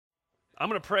I'm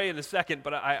going to pray in a second,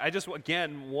 but I just,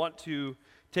 again, want to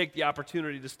take the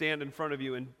opportunity to stand in front of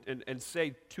you and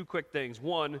say two quick things.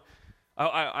 One,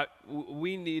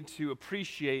 we need to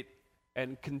appreciate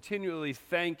and continually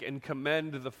thank and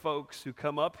commend the folks who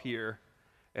come up here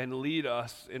and lead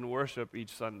us in worship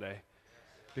each Sunday,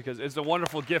 because it's a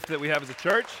wonderful gift that we have as a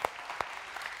church.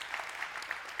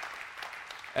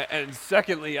 And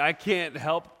secondly, I can't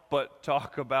help but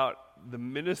talk about the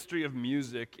ministry of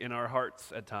music in our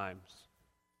hearts at times.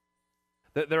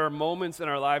 That there are moments in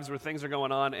our lives where things are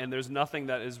going on and there's nothing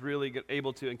that is really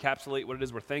able to encapsulate what it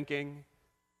is we're thinking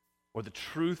or the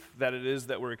truth that it is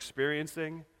that we're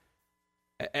experiencing.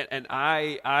 And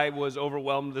I was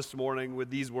overwhelmed this morning with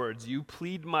these words: "You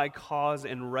plead my cause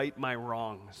and right my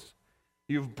wrongs.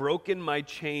 You've broken my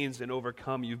chains and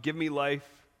overcome. You've given me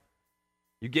life.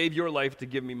 You gave your life to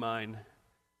give me mine."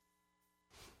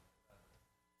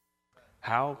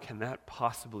 How can that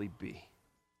possibly be?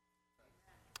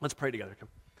 Let's pray together. Come.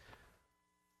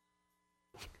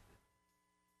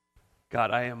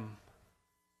 God, I am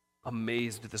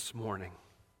amazed this morning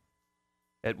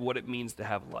at what it means to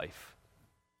have life.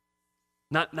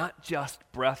 Not just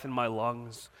breath in my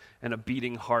lungs and a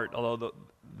beating heart, although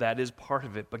that is part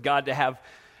of it, but God, to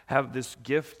have this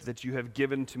gift that you have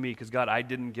given to me, because God, I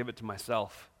didn't give it to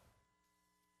myself.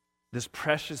 This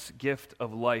precious gift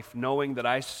of life, knowing that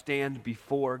I stand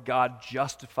before God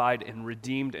justified and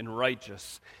redeemed and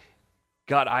righteous.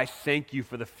 God, I thank you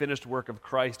for the finished work of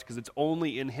Christ, because it's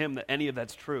only in him that any of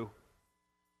that's true.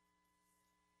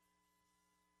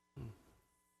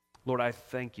 Lord, I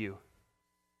thank you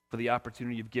for the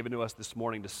opportunity you've given to us this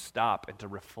morning to stop and to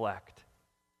reflect,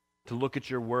 to look at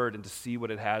your word and to see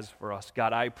what it has for us.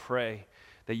 God, I pray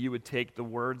that you would take the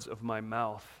words of my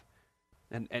mouth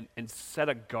and set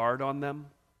a guard on them,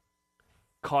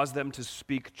 cause them to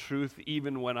speak truth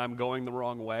even when I'm going the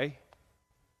wrong way.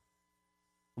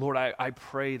 Lord, I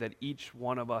pray that each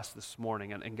one of us this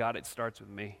morning, and God, it starts with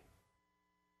me,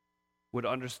 would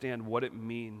understand what it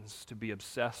means to be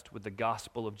obsessed with the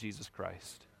gospel of Jesus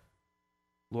Christ.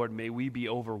 Lord, may we be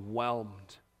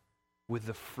overwhelmed with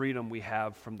the freedom we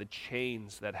have from the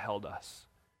chains that held us.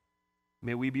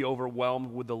 May we be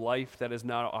overwhelmed with the life that is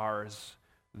not ours,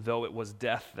 though it was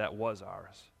death that was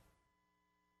ours.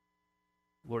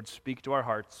 Lord, speak to our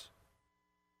hearts.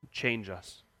 Change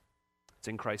us. It's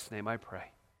in Christ's name I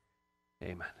pray.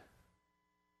 Amen.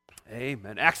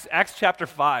 Amen. Acts chapter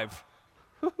 5.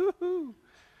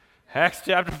 Acts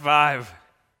chapter 5.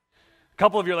 A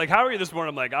couple of you are like, how are you this morning?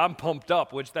 I'm like, I'm pumped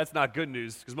up, which that's not good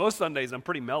news, because most Sundays I'm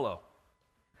pretty mellow.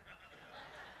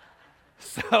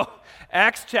 So,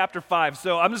 Acts chapter 5.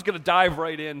 So I'm just going to dive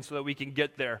right in so that we can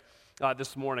get there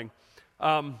this morning.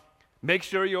 Make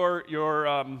sure you're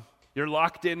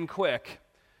locked in quick,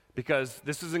 because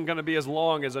this isn't going to be as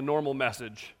long as a normal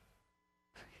message.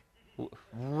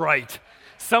 Right.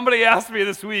 Somebody asked me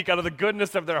this week out of the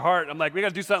goodness of their heart, I'm like, we got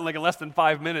to do something like in less than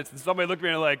 5 minutes. And somebody looked at me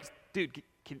and like, dude,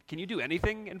 can you do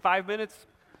anything in 5 minutes?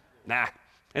 Nah,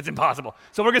 it's impossible.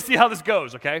 So we're going to see how this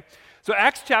goes, okay? So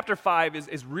Acts chapter 5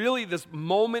 is really this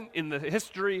moment in the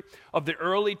history of the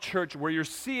early church where you're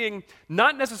seeing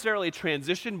not necessarily a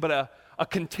transition, but a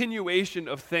continuation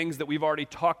of things that we've already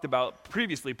talked about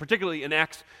previously, particularly in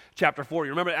Acts chapter 4.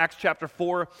 You remember Acts chapter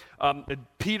 4,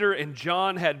 Peter and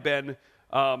John had been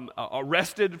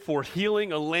arrested for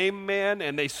healing a lame man,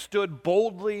 and they stood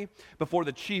boldly before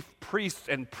the chief priests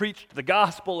and preached the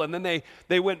gospel, and then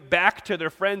they went back to their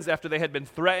friends after they had been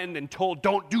threatened and told,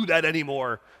 don't do that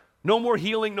anymore. No more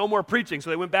healing, no more preaching.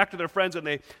 So they went back to their friends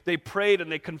and they prayed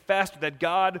and they confessed that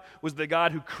God was the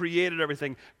God who created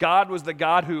everything. God was the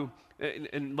God who,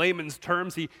 in layman's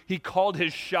terms, he called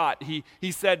his shot.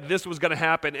 He said this was going to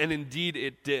happen, and indeed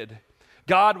it did.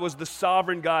 God was the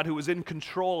sovereign God who was in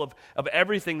control of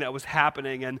everything that was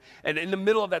happening. And in the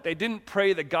middle of that, they didn't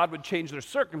pray that God would change their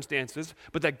circumstances,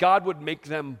 but that God would make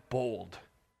them bold.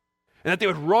 And that they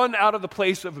would run out of the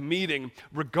place of meeting,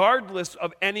 regardless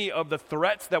of any of the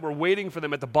threats that were waiting for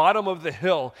them at the bottom of the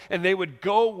hill, and they would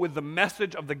go with the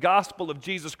message of the gospel of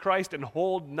Jesus Christ and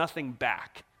hold nothing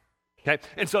back. Okay?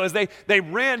 And so as they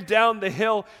ran down the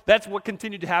hill, that's what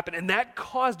continued to happen. And that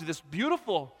caused this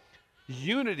beautiful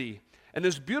unity and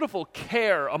this beautiful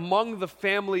care among the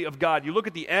family of God. You look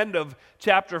at the end of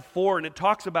chapter 4, and it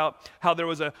talks about how there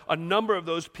was a number of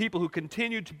those people who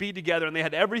continued to be together, and they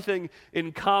had everything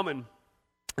in common.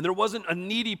 And there wasn't a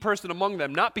needy person among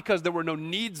them, not because there were no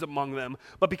needs among them,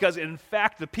 but because, in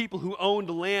fact, the people who owned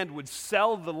land would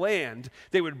sell the land,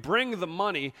 they would bring the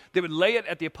money, they would lay it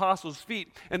at the apostles' feet,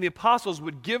 and the apostles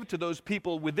would give to those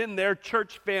people within their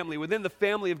church family, within the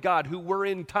family of God, who were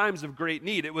in times of great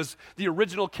need. It was the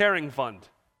original caring fund.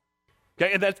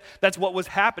 Okay, and that's what was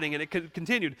happening, and it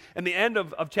continued. And the end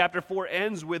of chapter 4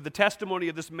 ends with the testimony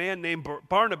of this man named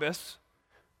Barnabas,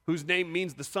 whose name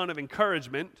means the son of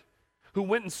encouragement, who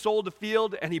went and sold a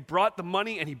field, and he brought the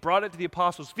money, and he brought it to the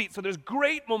apostles' feet. So there's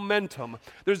great momentum.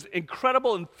 There's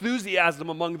incredible enthusiasm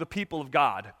among the people of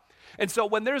God. And so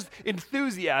when there's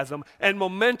enthusiasm and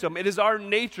momentum, it is our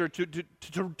nature to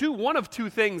do one of two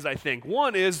things, I think.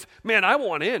 One is, man, I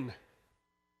want in.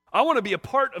 I want to be a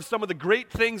part of some of the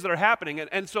great things that are happening.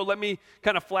 And so let me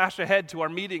kind of flash ahead to our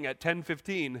meeting at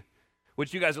 10:15,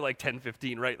 which you guys are like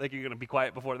 10:15, right? Like you're going to be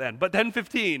quiet before then. But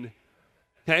 10:15,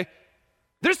 okay?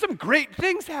 There's some great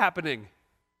things happening.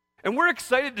 And we're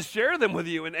excited to share them with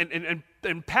you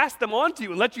and pass them on to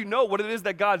you and let you know what it is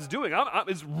that God's doing.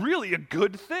 It's really a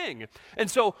good thing.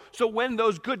 And so when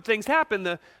those good things happen,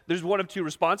 there's one of two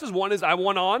responses. One is, I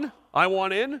want on, I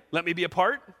want in, let me be a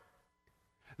part.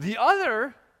 The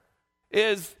other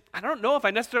is, I don't know if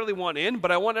I necessarily want in,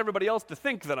 but I want everybody else to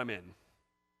think that I'm in.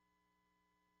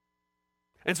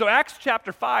 And so Acts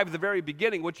chapter 5, the very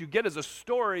beginning, what you get is a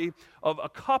story of a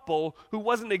couple who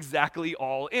wasn't exactly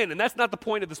all in. And that's not the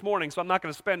point of this morning, so I'm not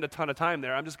going to spend a ton of time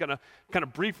there. I'm just going to kind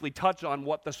of briefly touch on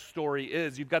what the story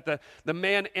is. You've got the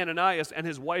man Ananias and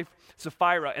his wife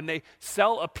Sapphira, and they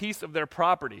sell a piece of their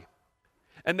property.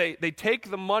 And they take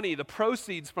the money, the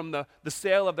proceeds from the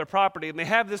sale of their property, and they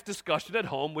have this discussion at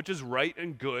home, which is right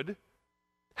and good.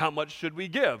 How much should we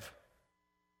give?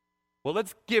 Well,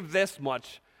 let's give this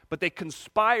much. But they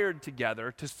conspired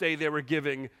together to say they were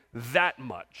giving that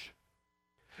much.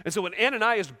 And so when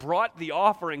Ananias brought the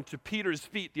offering to Peter's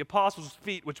feet, the apostles'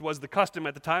 feet, which was the custom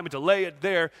at the time, and to lay it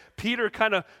there, Peter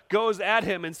kind of goes at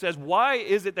him and says, why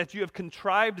is it that you have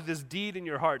contrived this deed in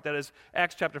your heart? That is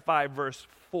Acts chapter 5, verse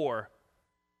 4.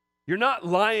 You're not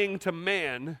lying to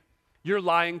man, you're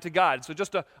lying to God. So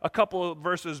just a couple of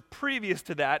verses previous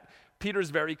to that,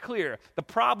 Peter's very clear. The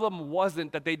problem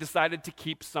wasn't that they decided to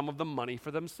keep some of the money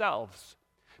for themselves.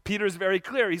 Peter's very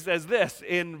clear. He says this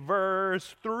in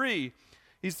verse 3.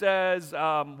 He says,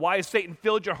 why has Satan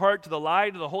filled your heart to the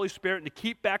lie to the Holy Spirit and to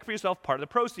keep back for yourself part of the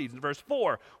proceeds? In verse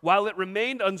 4, while it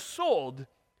remained unsold,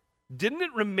 didn't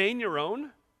it remain your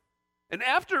own? And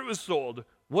after it was sold,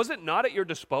 was it not at your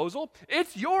disposal?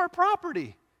 It's your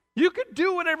property. You could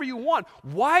do whatever you want.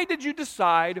 Why did you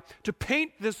decide to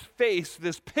paint this face,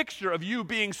 this picture of you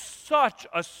being such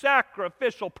a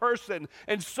sacrificial person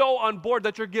and so on board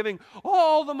that you're giving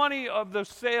all the money of the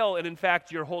sale, and in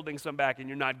fact, you're holding some back and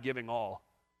you're not giving all?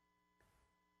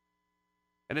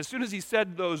 And as soon as he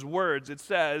said those words, it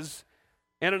says,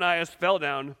 Ananias fell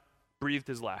down, breathed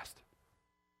his last.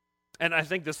 And I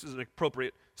think this is an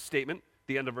appropriate statement,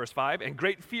 the end of verse 5, and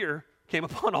great fear came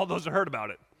upon all those who heard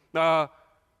about it.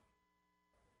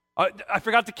 I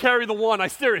forgot to carry the one. I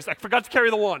forgot to carry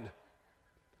the one.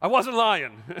 I wasn't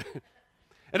lying.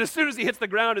 And as soon as he hits the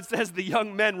ground, it says the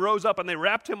young men rose up and they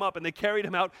wrapped him up and they carried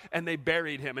him out and they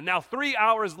buried him. And now 3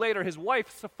 hours later, his wife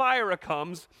Sapphira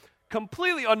comes,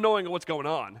 completely unknowing of what's going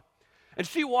on. And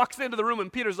she walks into the room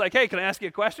and Peter's like, hey, can I ask you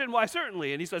a question? Why,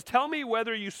 certainly. And he says, tell me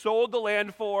whether you sold the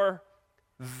land for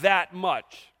that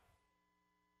much.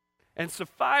 And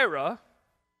Sapphira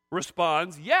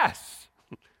responds, yes,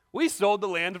 we sold the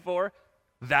land for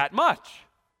that much.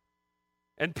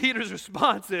 And Peter's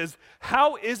response is,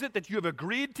 how is it that you have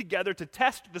agreed together to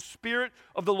test the Spirit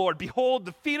of the Lord? Behold,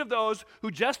 the feet of those who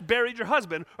just buried your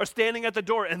husband are standing at the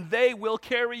door, and they will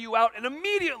carry you out. And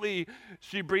immediately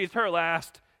she breathed her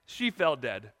last. She fell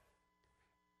dead.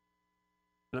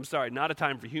 And I'm sorry, not a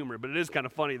time for humor, but it is kind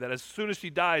of funny that as soon as she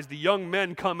dies, the young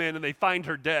men come in and they find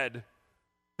her dead.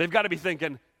 They've got to be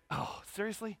thinking, oh,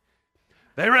 seriously?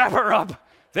 They wrap her up.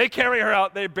 They carry her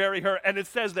out, they bury her, and it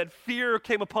says that fear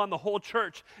came upon the whole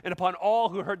church and upon all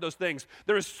who heard those things.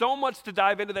 There is so much to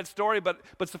dive into that story, but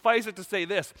suffice it to say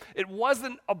this. It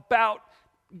wasn't about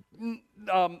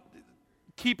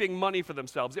keeping money for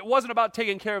themselves. It wasn't about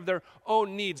taking care of their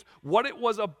own needs. What it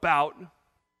was about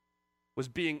was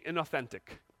being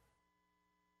inauthentic,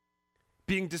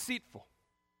 being deceitful,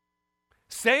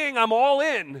 saying I'm all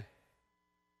in,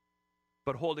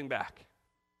 but holding back.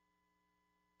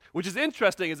 Which is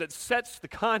interesting, as it sets the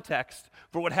context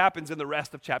for what happens in the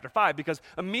rest of chapter 5, because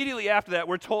immediately after that,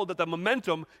 we're told that the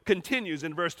momentum continues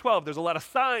in verse 12. There's a lot of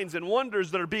signs and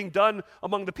wonders that are being done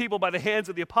among the people by the hands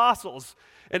of the apostles,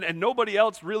 and nobody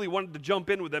else really wanted to jump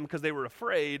in with them because they were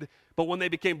afraid, but when they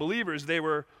became believers, they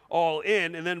were all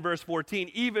in. And then verse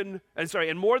 14,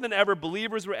 and more than ever,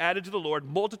 believers were added to the Lord,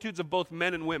 multitudes of both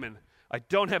men and women. I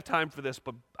don't have time for this,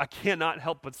 but I cannot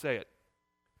help but say it.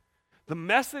 The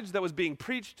message that was being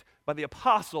preached by the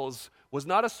apostles was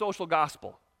not a social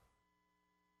gospel.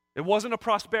 It wasn't a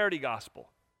prosperity gospel.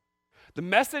 The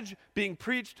message being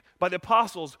preached by the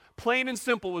apostles, plain and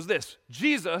simple, was this: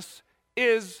 Jesus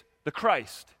is the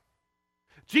Christ.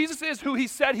 Jesus is who he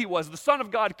said he was, the Son of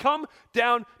God, come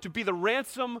down to be the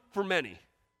ransom for many.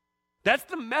 That's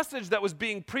the message that was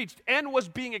being preached and was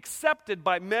being accepted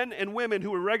by men and women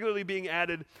who were regularly being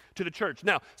added to the church.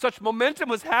 Now, such momentum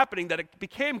was happening that it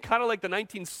became kind of like the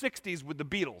 1960s with the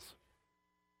Beatles.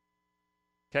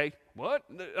 Okay, what?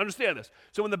 Understand this.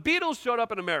 So when the Beatles showed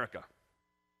up in America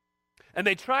and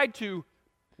they tried to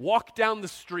walk down the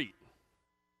street,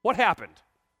 what happened?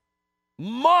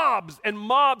 Mobs and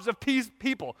mobs of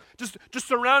people just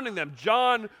surrounding them.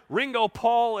 John, Ringo,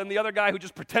 Paul, and the other guy who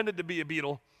just pretended to be a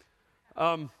Beatle.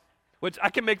 Which I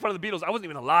can make fun of the Beatles. I wasn't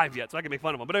even alive yet, so I can make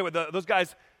fun of them. But anyway, those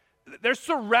guys, they're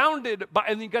surrounded by,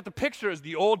 and you got the pictures,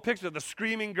 the old picture of the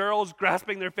screaming girls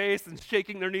grasping their face and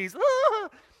shaking their knees. Ah!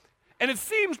 And it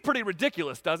seems pretty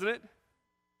ridiculous, doesn't it?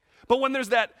 But when there's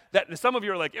that some of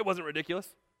you are like, it wasn't ridiculous.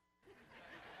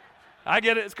 I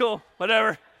get it, it's cool,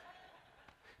 whatever.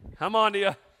 I'm on to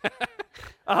you.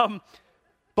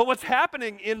 But what's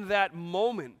happening in that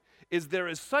moment is there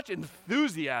is such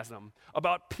enthusiasm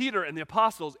about Peter and the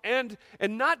apostles and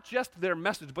not just their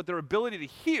message, but their ability to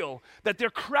heal, that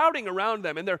they're crowding around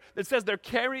them. And it says they're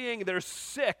carrying their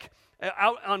sick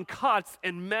out on cots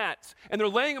and mats, and they're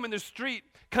laying them in the street,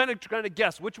 kind of trying to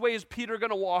guess, which way is Peter going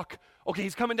to walk? Okay,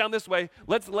 he's coming down this way.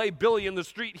 Let's lay Billy in the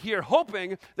street here,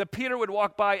 hoping that Peter would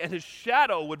walk by and his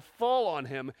shadow would fall on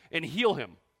him and heal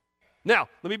him. Now,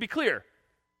 let me be clear.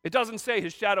 It doesn't say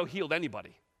his shadow healed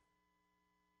anybody.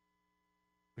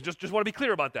 Just want to be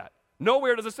clear about that.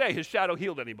 Nowhere does it say his shadow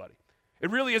healed anybody. It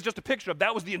really is just a picture of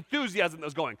that was the enthusiasm that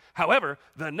was going. However,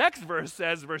 the next verse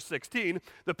says, verse 16,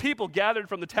 the people gathered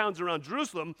from the towns around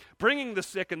Jerusalem, bringing the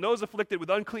sick and those afflicted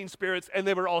with unclean spirits, and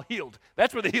they were all healed.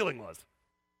 That's where the healing was,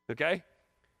 okay?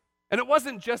 And it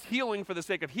wasn't just healing for the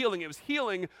sake of healing. It was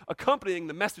healing accompanying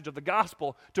the message of the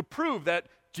gospel to prove that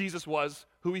Jesus was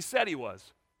who he said he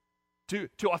was, to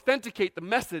authenticate the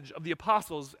message of the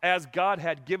apostles as God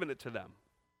had given it to them.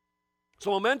 So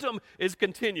momentum is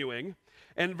continuing.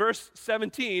 And verse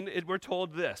 17, we're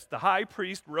told this: the high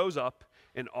priest rose up,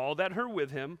 and all that were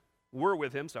with him,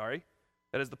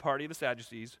 that is the party of the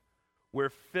Sadducees,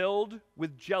 were filled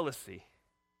with jealousy.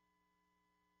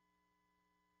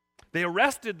 They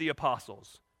arrested the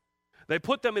apostles. They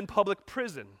put them in public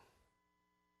prison.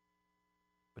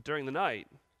 But during the night,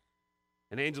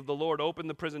 an angel of the Lord opened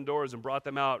the prison doors and brought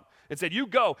them out and said, you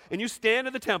go and you stand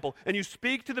in the temple and you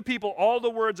speak to the people all the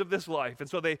words of this life. And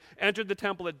so they entered the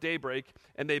temple at daybreak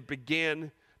and they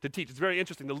began to teach. It's very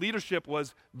interesting. The leadership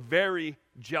was very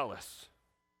jealous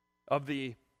of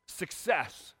the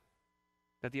success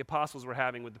that the apostles were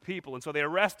having with the people. And so they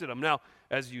arrested them. Now,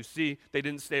 as you see, they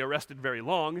didn't stay arrested very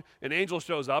long. An angel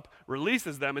shows up,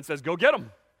 releases them, and says, go get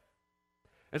them.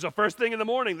 And so first thing in the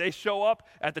morning, they show up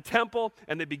at the temple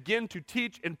and they begin to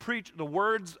teach and preach the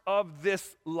words of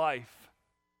this life.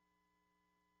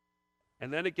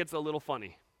 And then it gets a little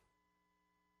funny.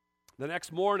 The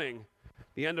next morning,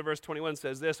 the end of verse 21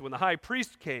 says this: when the high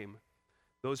priest came,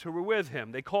 those who were with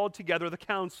him, they called together the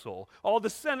council, all the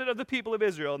senate of the people of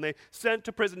Israel, and they sent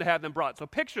to prison to have them brought. So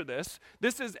picture this.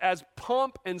 This is as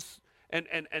pomp and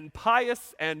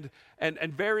pious and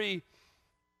very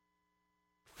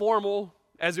formal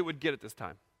as it would get at this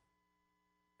time.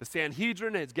 The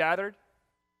Sanhedrin has gathered.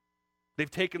 They've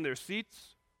taken their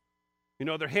seats. You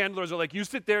know, their handlers are like, you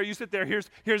sit there,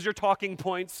 here's your talking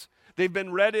points. They've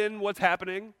been read in what's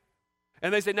happening.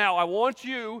 And they say, now I want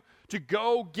you to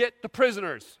go get the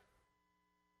prisoners.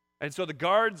 And so the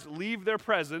guards leave their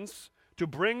presence to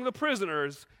bring the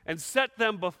prisoners and set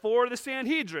them before the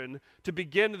Sanhedrin to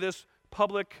begin this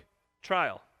public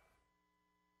trial.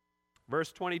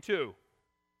 Verse 22.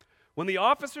 When the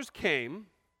officers came,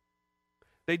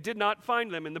 they did not find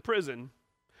them in the prison.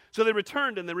 So they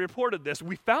returned and they reported this.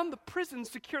 We found the prison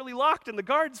securely locked and the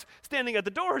guards standing at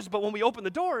the doors, but when we opened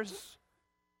the doors,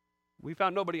 we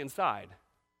found nobody inside.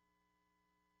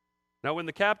 Now when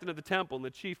the captain of the temple and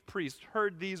the chief priest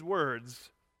heard these words,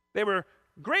 they were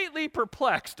greatly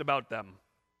perplexed about them,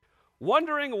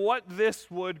 wondering what this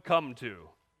would come to.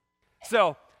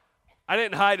 So I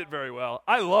didn't hide it very well.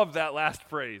 I love that last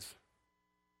phrase.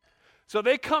 So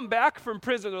they come back from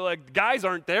prison, they're like, guys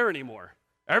aren't there anymore.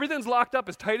 Everything's locked up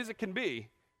as tight as it can be,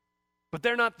 but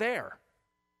they're not there.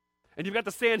 And you've got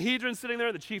the Sanhedrin sitting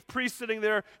there, the chief priest sitting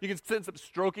there. You can sense them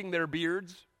stroking their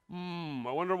beards.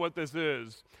 I wonder what this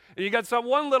is. And you got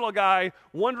one little guy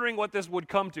wondering what this would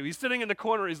come to. He's sitting in the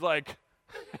corner, he's like,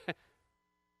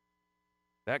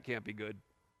 that can't be good.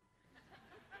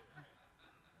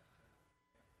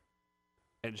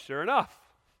 And sure enough,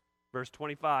 Verse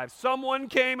 25, someone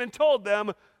came and told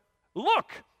them,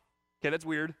 look. Okay, that's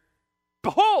weird.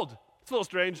 Behold, it's a little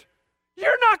strange.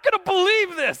 You're not going to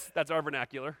believe this. That's our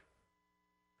vernacular.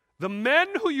 The men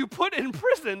who you put in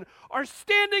prison are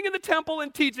standing in the temple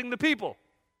and teaching the people.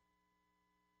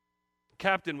 The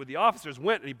captain with the officers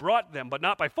went and he brought them, but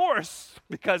not by force,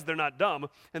 because they're not dumb,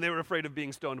 and they were afraid of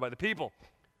being stoned by the people.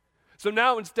 So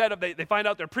now instead of, they find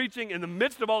out they're preaching in the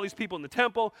midst of all these people in the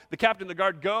temple, the captain and the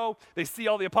guard go, they see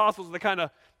all the apostles, and they kind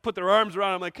of put their arms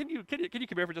around them like, can you come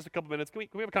here for just a couple minutes? Can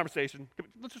we have a conversation?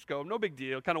 Let's just go, no big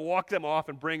deal. Kind of walk them off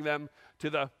and bring them to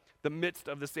the midst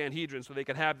of the Sanhedrin so they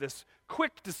can have this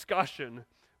quick discussion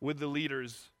with the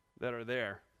leaders that are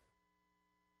there.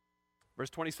 Verse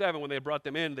 27, when they had brought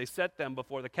them in, they set them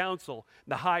before the council.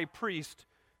 The high priest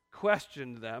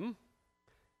questioned them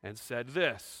and said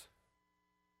this,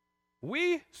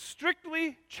 we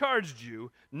strictly charged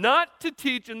you not to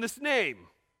teach in this name.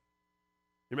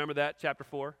 You remember that, chapter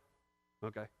 4?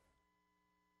 Okay.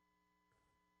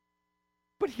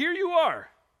 But here you are,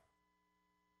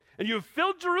 and you have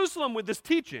filled Jerusalem with this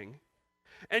teaching,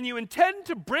 and you intend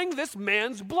to bring this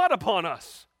man's blood upon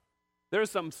us. There is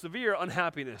some severe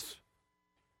unhappiness.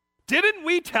 Didn't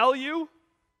we tell you?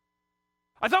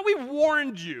 I thought we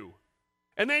warned you.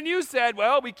 And then you said,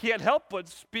 well, we can't help but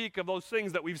speak of those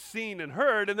things that we've seen and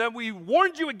heard, and then we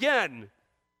warned you again.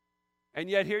 And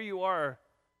yet here you are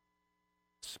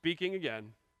speaking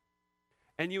again,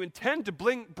 and you intend to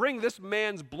bring this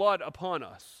man's blood upon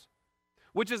us,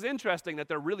 which is interesting that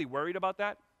they're really worried about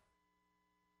that.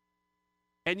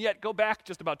 And yet go back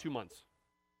just about 2 months.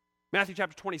 Matthew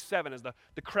chapter 27 is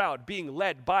the crowd being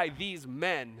led by these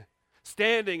men,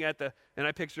 standing at and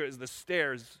I picture it as the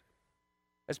stairs,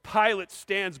 as Pilate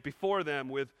stands before them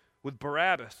with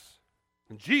Barabbas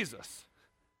and Jesus.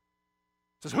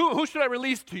 Says, who should I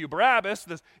release to you? Barabbas,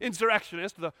 the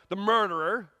insurrectionist, the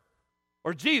murderer,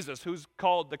 or Jesus, who's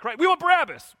called the Christ? We want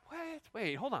Barabbas. What?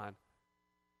 Wait, hold on.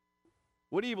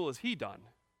 What evil has he done?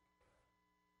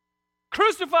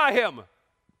 Crucify him.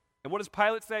 And what does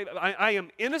Pilate say? I am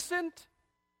innocent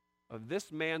of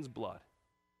this man's blood.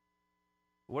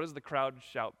 What does the crowd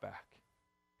shout back?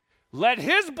 Let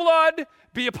his blood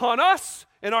be upon us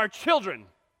and our children.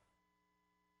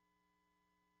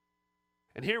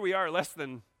 And here we are less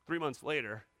than 3 months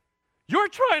later. You're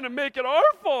trying to make it our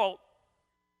fault.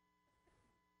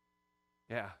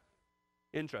 Yeah,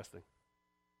 interesting.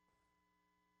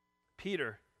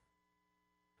 Peter,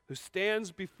 who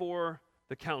stands before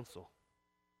the council,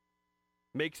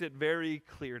 makes it very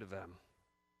clear to them.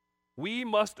 We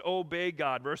must obey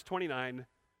God. Verse 29,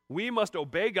 we must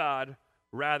obey God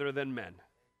rather than men.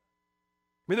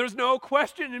 I mean, there's no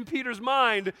question in Peter's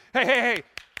mind, hey,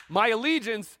 my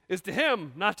allegiance is to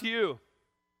him, not to you.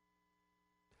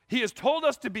 He has told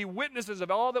us to be witnesses of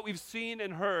all that we've seen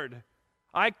and heard.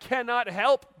 I cannot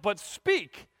help but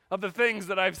speak of the things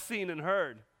that I've seen and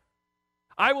heard.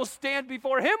 I will stand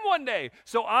before him one day,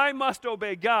 so I must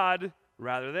obey God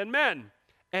rather than men.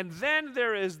 And then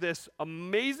there is this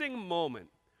amazing moment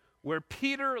where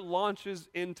Peter launches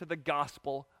into the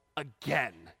gospel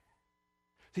again.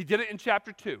 He did it in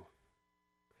chapter 2.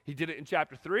 He did it in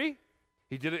chapter 3.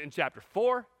 He did it in chapter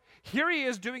 4. Here he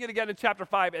is doing it again in chapter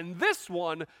 5. And this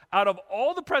one, out of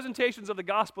all the presentations of the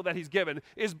gospel that he's given,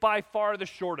 is by far the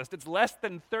shortest. It's less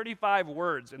than 35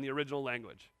 words in the original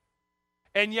language.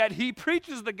 And yet he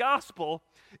preaches the gospel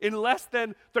in less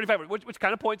than 35 words, which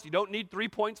kind of points, you don't need 3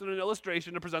 points in an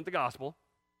illustration to present the gospel.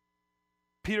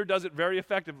 Peter does it very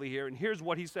effectively here, and here's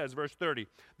what he says, verse 30.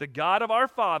 The God of our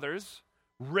fathers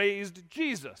raised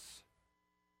Jesus,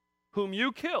 whom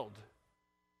you killed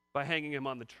by hanging him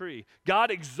on the tree.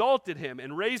 God exalted him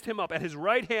and raised him up at his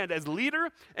right hand as leader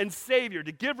and savior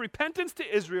to give repentance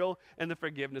to Israel and the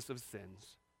forgiveness of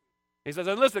sins. He says,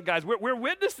 and listen, guys, we're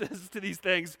witnesses to these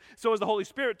things, so is the Holy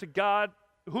Spirit to God,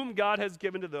 whom God has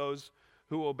given to those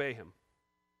who obey him.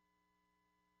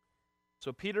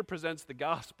 So Peter presents the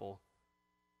gospel,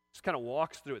 just kind of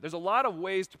walks through it. There's a lot of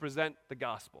ways to present the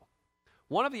gospel.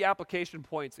 One of the application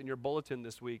points in your bulletin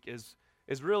this week is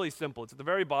really simple. It's at the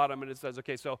very bottom, and it says,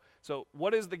 okay, so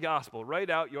what is the gospel?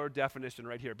 Write out your definition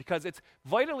right here, because it's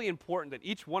vitally important that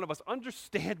each one of us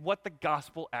understand what the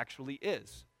gospel actually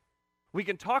is. We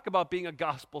can talk about being a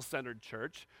gospel-centered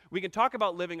church. We can talk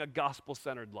about living a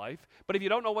gospel-centered life, but if you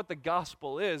don't know what the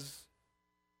gospel is,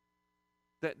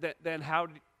 then how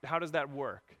does that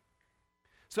work?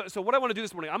 So what I want to do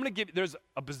this morning, I'm going to give, there's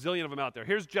a bazillion of them out there.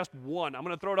 Here's just one. I'm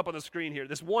going to throw it up on the screen here.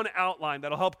 This one outline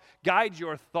that'll help guide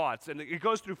your thoughts. And it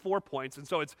goes through 4 points. And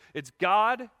so it's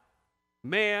God,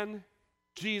 man,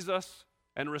 Jesus,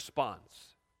 and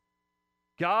response.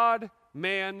 God,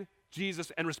 man,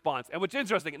 Jesus and response. And what's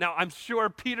interesting, now I'm sure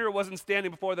Peter wasn't standing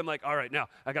before them like, all right, now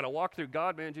I got to walk through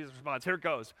God, man, Jesus response. Here it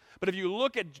goes. But if you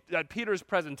look at Peter's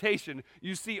presentation,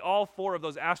 you see all four of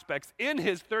those aspects in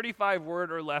his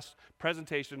 35-word or less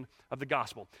presentation of the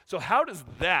gospel. So how does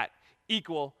that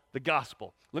equal the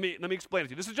gospel? Let me explain it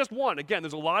to you. This is just one. Again,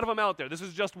 there's a lot of them out there. This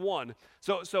is just one.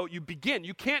 So you begin.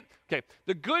 You can't, okay,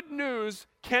 the good news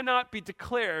cannot be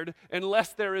declared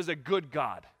unless there is a good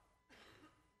God.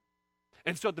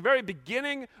 And so at the very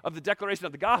beginning of the declaration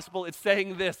of the gospel, it's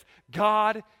saying this: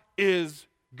 God is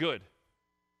good.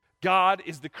 God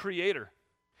is the creator.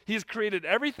 He has created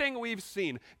everything we've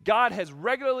seen. God has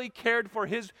regularly cared for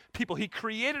his people. He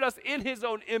created us in his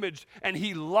own image, and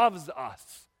he loves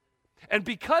us. And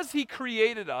because he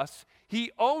created us,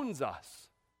 he owns us.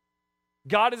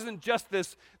 God isn't just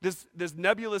this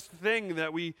nebulous thing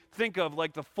that we think of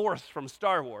like the Force from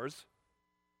Star Wars.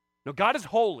 No, God is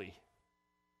holy.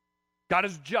 God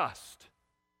is just.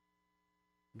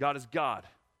 God is God.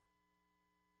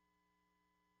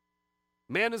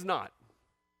 Man is not.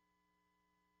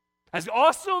 As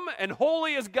awesome and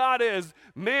holy as God is,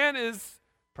 man is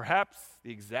perhaps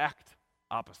the exact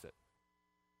opposite.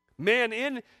 Man,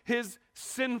 in his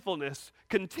sinfulness,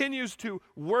 continues to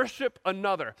worship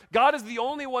another. God is the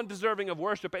only one deserving of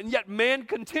worship, and yet man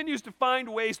continues to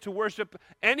find ways to worship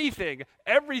anything,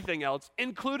 everything else,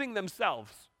 including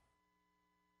themselves.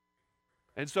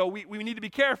 And so we need to be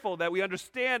careful that we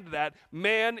understand that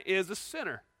man is a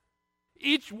sinner.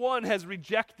 Each one has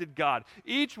rejected God.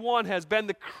 Each one has been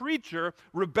the creature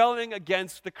rebelling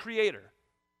against the Creator.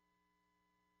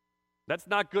 That's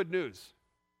not good news.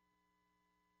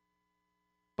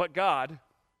 But God,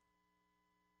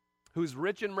 who's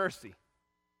rich in mercy,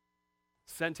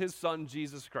 sent his Son,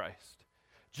 Jesus Christ.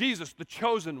 Jesus, the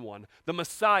chosen one, the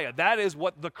Messiah, that is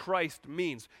what the Christ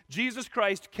means. Jesus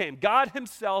Christ came. God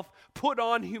himself put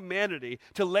on humanity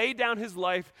to lay down his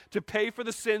life to pay for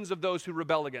the sins of those who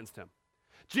rebel against him.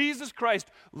 Jesus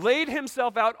Christ laid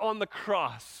himself out on the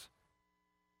cross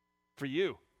for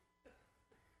you.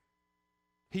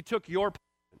 He took your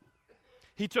pain.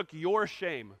 He took your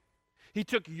shame. He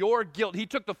took your guilt. He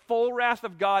took the full wrath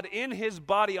of God in his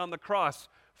body on the cross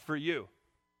for you.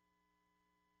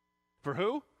 For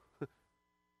who?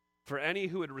 For any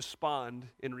who would respond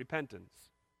in repentance.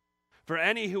 For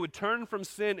any who would turn from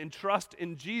sin and trust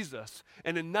in Jesus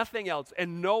and in nothing else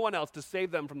and no one else to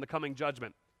save them from the coming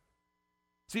judgment.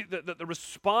 See, the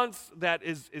response that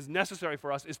is necessary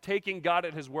for us is taking God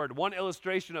at his word. One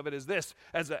illustration of it is this: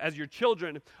 as your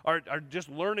children are just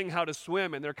learning how to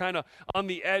swim and they're kind of on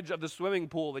the edge of the swimming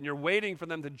pool and you're waiting for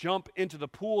them to jump into the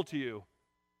pool to you.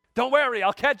 Don't worry,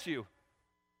 I'll catch you.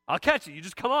 I'll catch you. You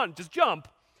just come on, just jump.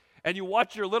 And you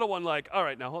watch your little one like, all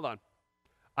right, now hold on.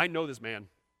 I know this man.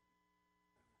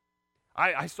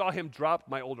 I saw him drop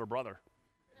my older brother.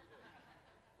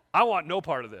 I want no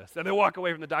part of this. And they walk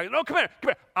away from the dog. No, come here.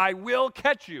 I will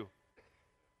catch you.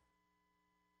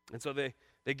 And so they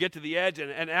get to the edge,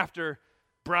 and after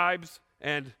bribes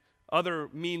and other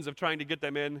means of trying to get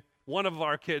them in, one of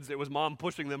our kids, it was mom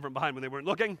pushing them from behind when they weren't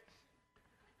looking.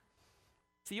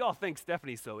 See, you all think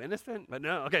Stephanie's so innocent, but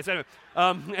no. Okay, so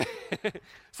anyway,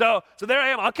 so there I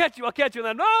am. I'll catch you,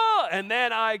 and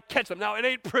then I catch them. Now, it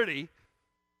ain't pretty.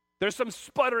 There's some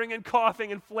sputtering and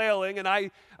coughing and flailing, and I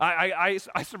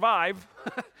survive.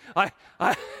 But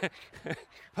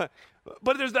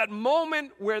there's that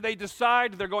moment where they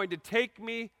decide they're going to take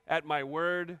me at my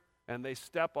word, and they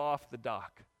step off the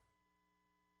dock.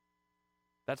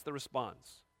 That's the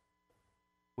response.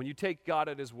 When you take God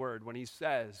at his word, when he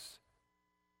says,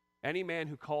 any man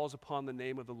who calls upon the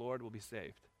name of the Lord will be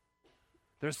saved.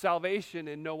 There's salvation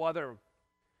in no other.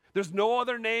 There's no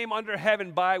other name under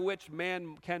heaven by which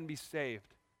man can be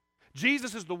saved.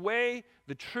 Jesus is the way,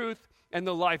 the truth, and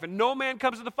the life. And no man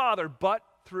comes to the Father but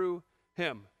through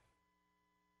him.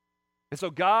 And so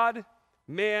God,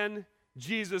 man,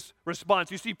 Jesus responds.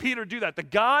 You see Peter do that. The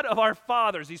God of our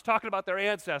fathers, he's talking about their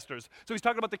ancestors. So he's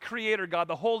talking about the Creator God,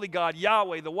 the Holy God,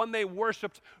 Yahweh, the one they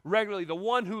worshiped regularly, the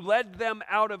one who led them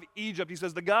out of Egypt. He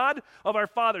says, the God of our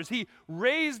fathers, he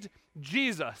raised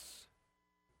Jesus,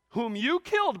 whom you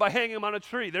killed by hanging him on a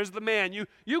tree. There's the man.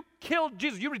 You killed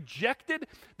Jesus. You rejected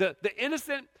the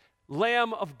innocent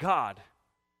Lamb of God.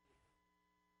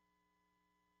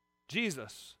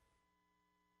 Jesus.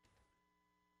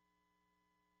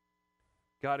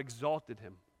 God exalted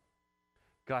him.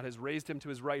 God has raised him to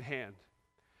his right hand.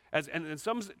 And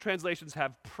some translations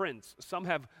have prince, some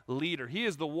have leader. He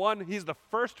is the one, he's the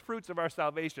first fruits of our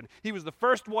salvation. He was the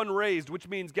first one raised, which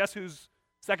means guess who's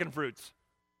second fruits?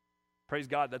 Praise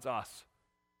God, that's us.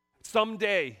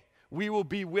 Someday, we will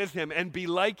be with him and be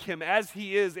like him as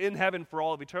he is in heaven for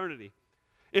all of eternity.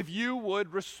 If you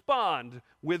would respond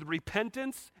with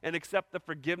repentance and accept the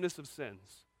forgiveness of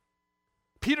sins.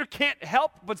 Peter can't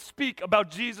help but speak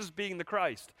about Jesus being the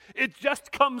Christ. It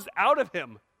just comes out of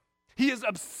him. He is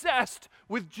obsessed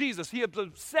with Jesus. He is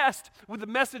obsessed with the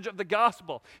message of the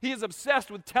gospel. He is obsessed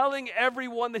with telling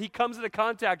everyone that he comes into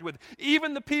contact with,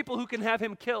 even the people who can have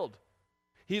him killed.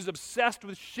 He is obsessed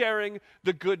with sharing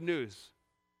the good news.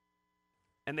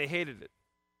 And they hated it.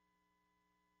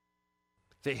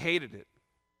 They hated it.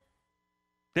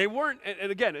 They weren't,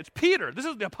 and again, it's Peter. This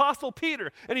is the Apostle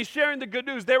Peter, and he's sharing the good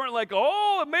news. They weren't like,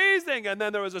 oh, amazing. And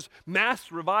then there was this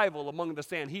mass revival among the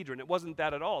Sanhedrin. It wasn't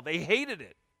that at all. They hated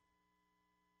it.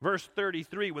 Verse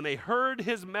 33, when they heard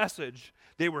his message,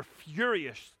 they were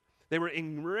furious. They were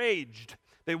enraged.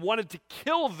 They wanted to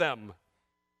kill them.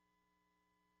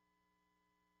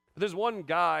 There's one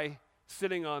guy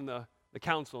sitting on the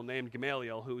council named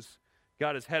Gamaliel who's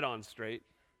got his head on straight.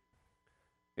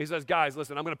 He says, guys,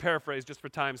 listen, I'm going to paraphrase just for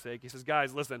time's sake. He says,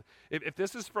 guys, listen, if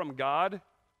this is from God,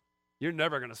 you're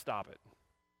never going to stop it.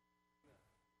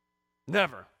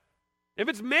 Never. If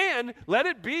it's man, let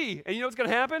it be. And you know what's going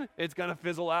to happen? It's going to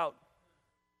fizzle out.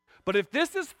 But if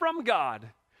this is from God,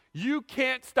 you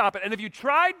can't stop it. And if you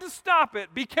tried to stop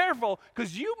it, be careful,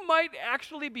 because you might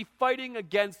actually be fighting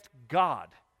against God.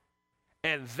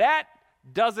 And that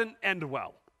doesn't end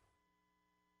well.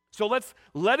 So let's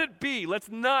let it be. Let's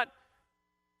not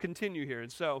continue here.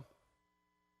 And so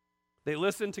they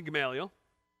listen to Gamaliel.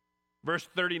 Verse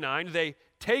 39, they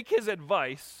take his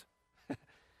advice,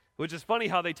 which is funny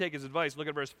how they take his advice. Look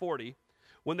at verse 40.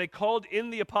 When they called in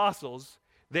the apostles,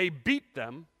 they beat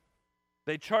them,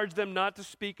 they charged them not to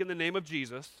speak in the name of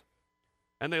Jesus,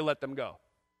 and they let them go.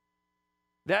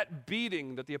 That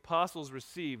beating that the apostles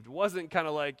received wasn't kind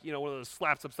of like, one of those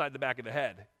slaps upside the back of the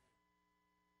head.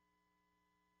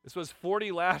 This was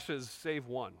 40 lashes save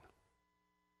one.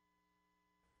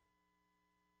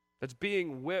 That's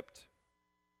being whipped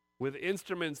with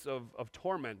instruments of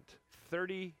torment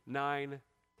 39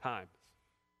 times.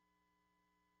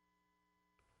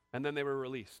 And then they were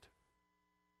released.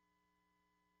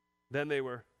 Then they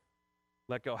were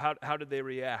let go. How did they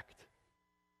react?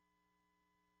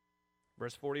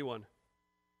 Verse 41.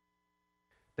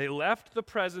 They left the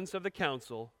presence of the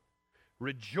council,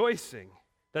 rejoicing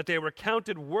that they were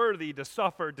counted worthy to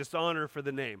suffer dishonor for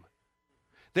the name.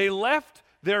 They left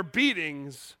their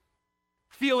beatings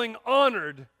feeling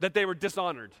honored that they were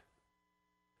dishonored.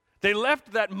 They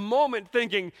left that moment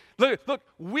thinking, look,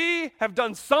 we have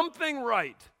done something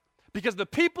right because the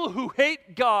people who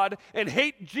hate God and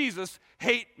hate Jesus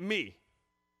hate me.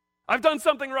 I've done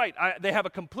something right. They have a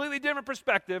completely different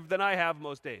perspective than I have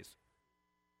most days.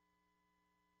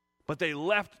 But they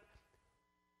left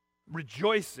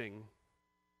rejoicing,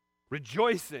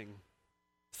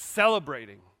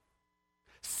 celebrating,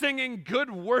 singing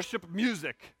good worship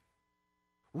music,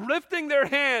 lifting their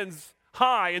hands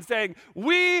high and saying,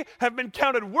 we have been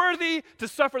counted worthy to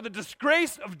suffer the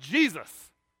disgrace of Jesus.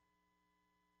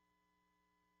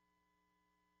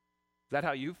 Is that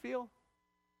how you feel?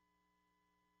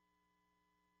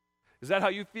 Is that how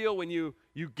you feel when you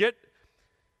get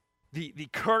the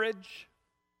courage,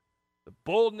 the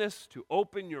boldness to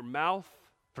open your mouth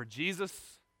for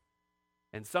Jesus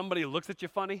and somebody looks at you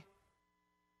funny?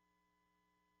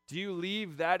 Do you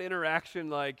leave that interaction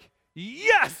like,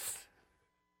 yes!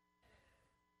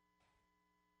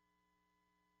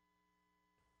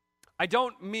 I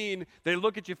don't mean they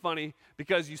look at you funny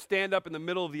because you stand up in the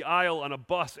middle of the aisle on a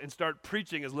bus and start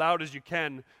preaching as loud as you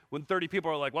can when 30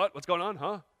 people are like, what? What's going on?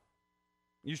 Huh?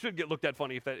 You should get looked at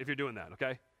funny if you're doing that,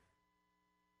 okay?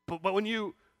 But when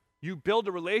you build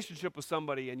a relationship with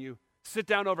somebody and you sit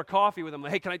down over coffee with them,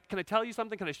 like, hey, can I tell you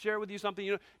something? Can I share with you something?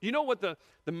 You know what the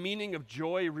meaning of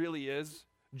joy really is?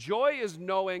 Joy is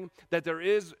knowing that there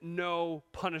is no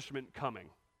punishment coming.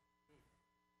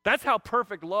 That's how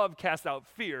perfect love casts out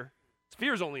fear.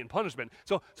 Fear is only in punishment.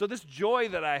 So this joy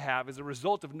that I have is a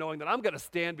result of knowing that I'm going to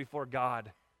stand before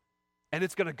God and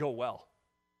it's going to go well.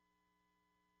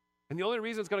 And the only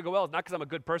reason it's going to go well is not because I'm a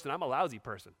good person. I'm a lousy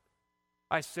person.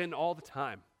 I sin all the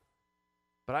time.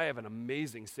 But I have an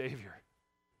amazing Savior,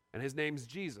 and his name's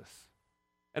Jesus.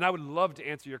 And I would love to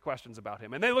answer your questions about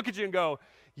him. And they look at you and go,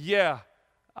 yeah,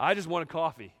 I just want a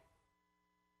coffee.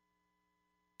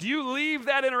 Do you leave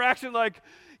that interaction like,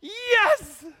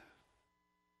 yes?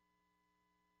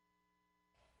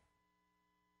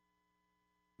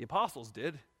 The apostles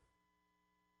did.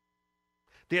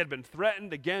 They had been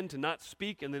threatened again to not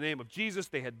speak in the name of Jesus.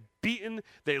 They had beaten.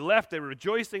 They left. They were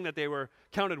rejoicing that they were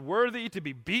counted worthy to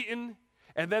be beaten.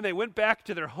 And then they went back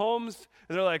to their homes,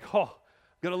 and they're like, oh,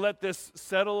 Going to let this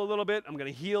settle a little bit. I'm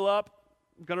going to heal up.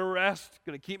 I'm going to rest.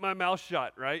 Going to keep my mouth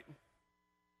shut, right?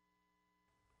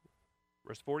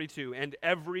 Verse 42, and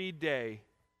every day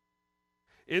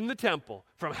in the temple,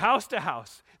 from house to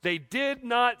house, they did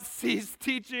not cease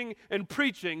teaching and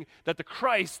preaching that the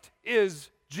Christ is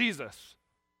Jesus.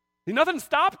 Nothing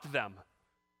stopped them.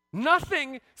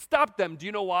 Nothing stopped them. Do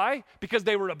you know why? Because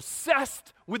they were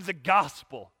obsessed with the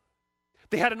gospel.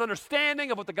 They had an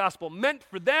understanding of what the gospel meant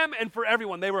for them and for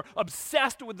everyone. They were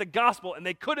obsessed with the gospel, and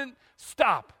they couldn't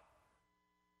stop.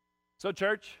 So,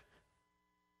 church,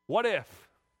 what if?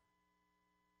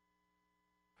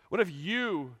 What if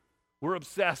you were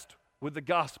obsessed with the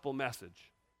gospel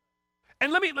message?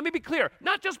 And let me be clear,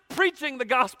 not just preaching the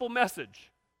gospel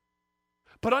message,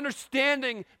 but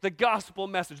understanding the gospel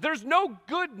message. There's no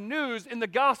good news in the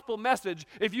gospel message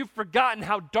if you've forgotten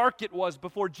how dark it was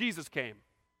before Jesus came.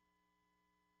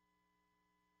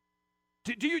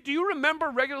 Do you remember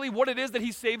regularly what it is that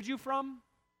he saved you from?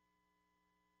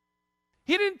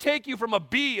 He didn't take you from a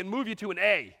B and move you to an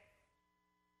A.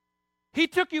 He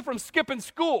took you from skipping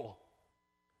school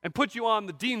and put you on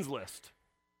the dean's list.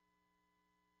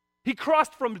 He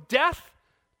crossed from death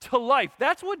to life.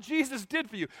 That's what Jesus did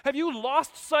for you. Have you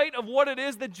lost sight of what it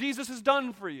is that Jesus has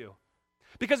done for you?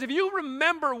 Because if you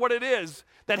remember what it is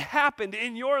that happened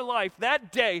in your life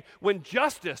that day when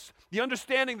justice, the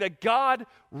understanding that God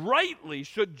rightly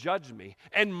should judge me,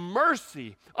 and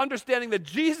mercy, understanding that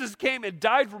Jesus came and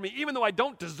died for me even though I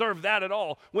don't deserve that at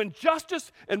all, when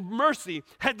justice and mercy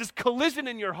had this collision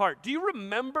in your heart, do you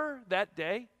remember that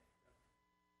day?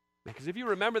 Because if you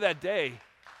remember that day,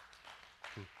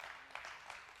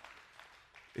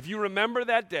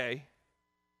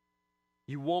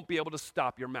 you won't be able to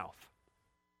stop your mouth.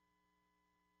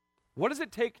 What does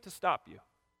it take to stop you?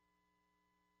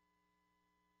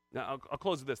 Now, I'll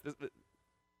close with this.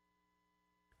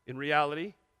 In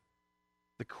reality,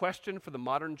 the question for the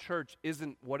modern church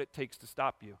isn't what it takes to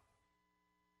stop you.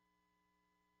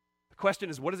 The question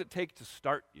is, what does it take to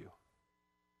start you?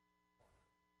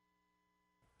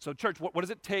 So, church, what does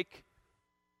it take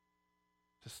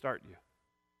to start you?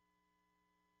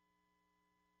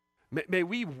 May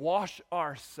we wash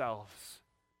ourselves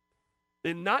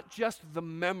in not just the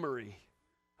memory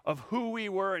of who we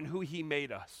were and who he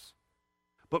made us,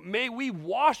 but may we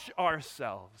wash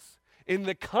ourselves in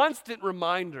the constant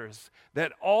reminders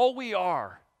that all we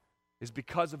are is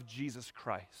because of Jesus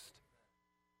Christ.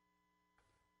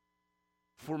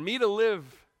 For me to live,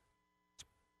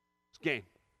 it's gain.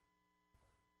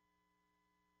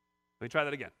 Let me try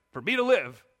that again. For me to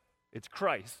live, it's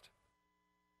Christ.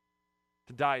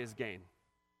 To die is gain.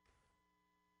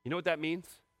 You know what that means?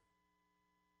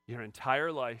 Your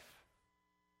entire life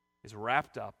is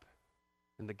wrapped up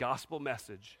in the gospel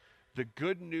message, the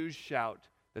good news shout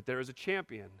that there is a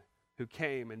champion who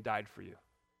came and died for you.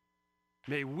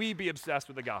 May we be obsessed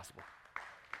with the gospel.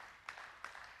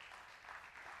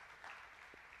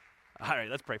 All right,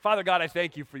 let's pray. Father God, I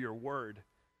thank you for your word.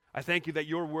 I thank you that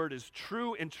your word is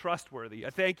true and trustworthy. I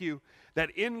thank you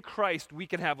that in Christ we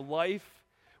can have life,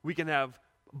 we can have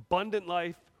abundant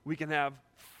life, we can have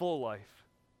full life.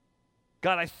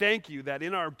 God, I thank you that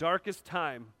in our darkest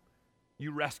time,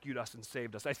 you rescued us and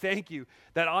saved us. I thank you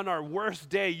that on our worst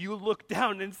day, you looked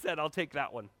down and said, I'll take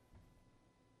that one.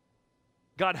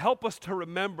 God, help us to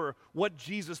remember what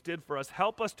Jesus did for us.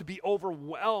 Help us to be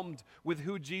overwhelmed with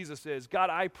who Jesus is. God,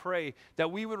 I pray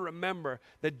that we would remember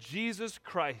that Jesus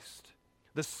Christ,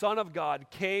 the Son of God,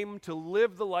 came to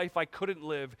live the life I couldn't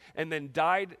live and then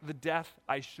died the death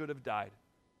I should have died.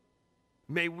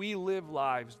 May we live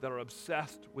lives that are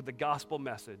obsessed with the gospel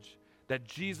message that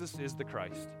Jesus is the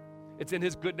Christ. It's in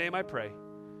his good name I pray.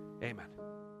 Amen.